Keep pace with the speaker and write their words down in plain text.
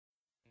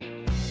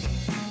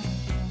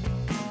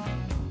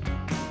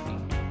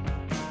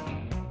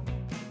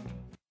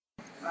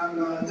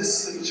And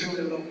this is the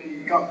material that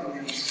we got from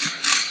use.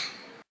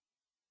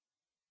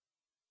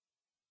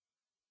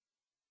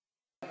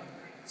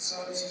 So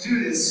to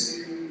do this,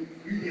 you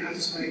really have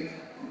to make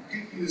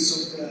good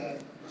use of the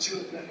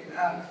material that you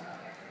have.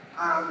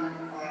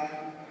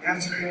 You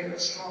have to create a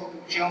strong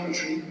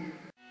geometry.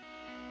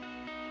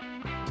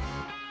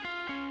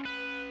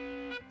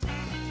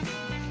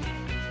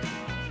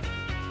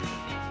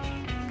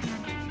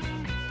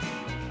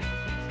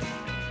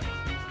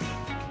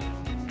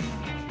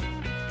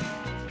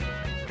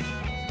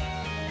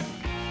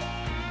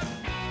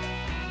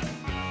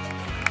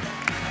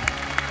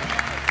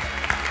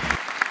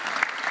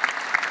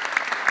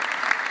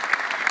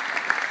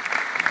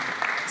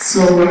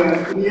 So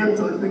in the end,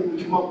 I think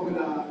we came up with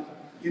a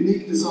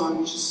unique design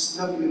which has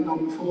never been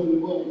done before in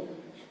the world.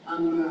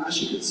 And as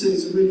you can see,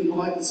 it's a really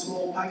light and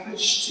small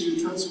package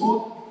to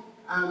transport,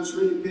 and it's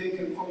really big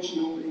and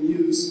functional in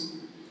use.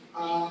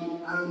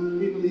 And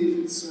we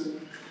believe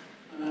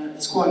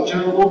it's quite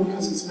durable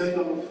because it's made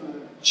out of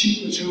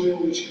cheap material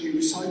which can be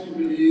recycled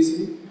really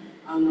easily.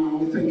 And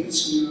we think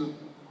it's an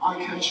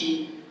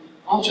eye-catching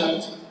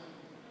object.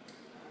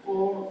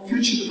 For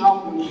future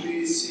development,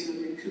 we see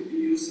that it could be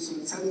used as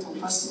a tent on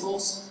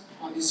festivals,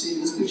 like you see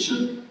in this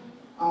picture.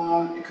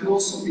 It could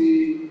also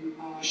be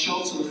a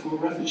shelter for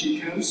refugee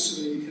camps,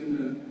 so you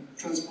can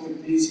transport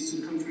it easy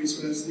to the countries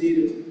where it's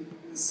needed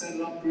and set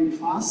it up really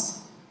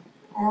fast.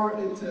 Or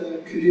it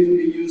could even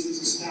be used as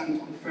a stand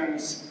on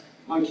fairs,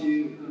 like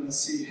you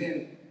see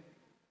here.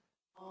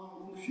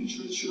 In the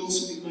future, it should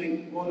also be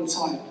made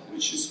watertight,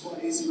 which is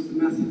quite easy with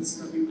the methods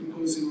that we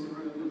propose in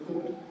our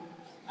report.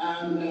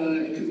 And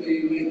it could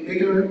be made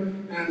bigger,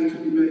 and it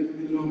could be made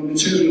with another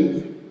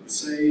material,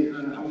 say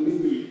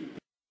aluminium.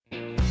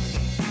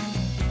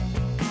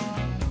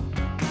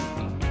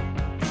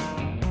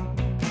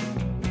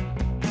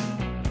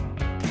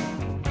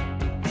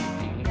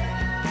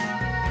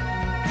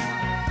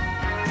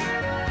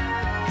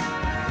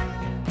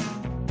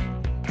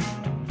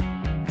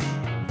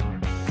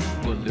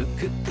 Well,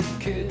 look at the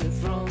kid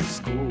from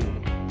school.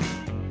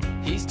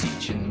 He's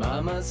teaching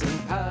mamas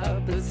and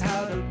papas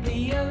how to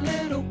be a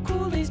little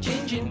cool. He's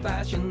changing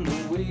fashion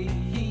the way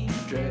he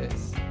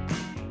dress,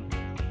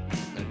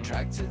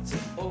 attracted to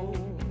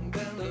old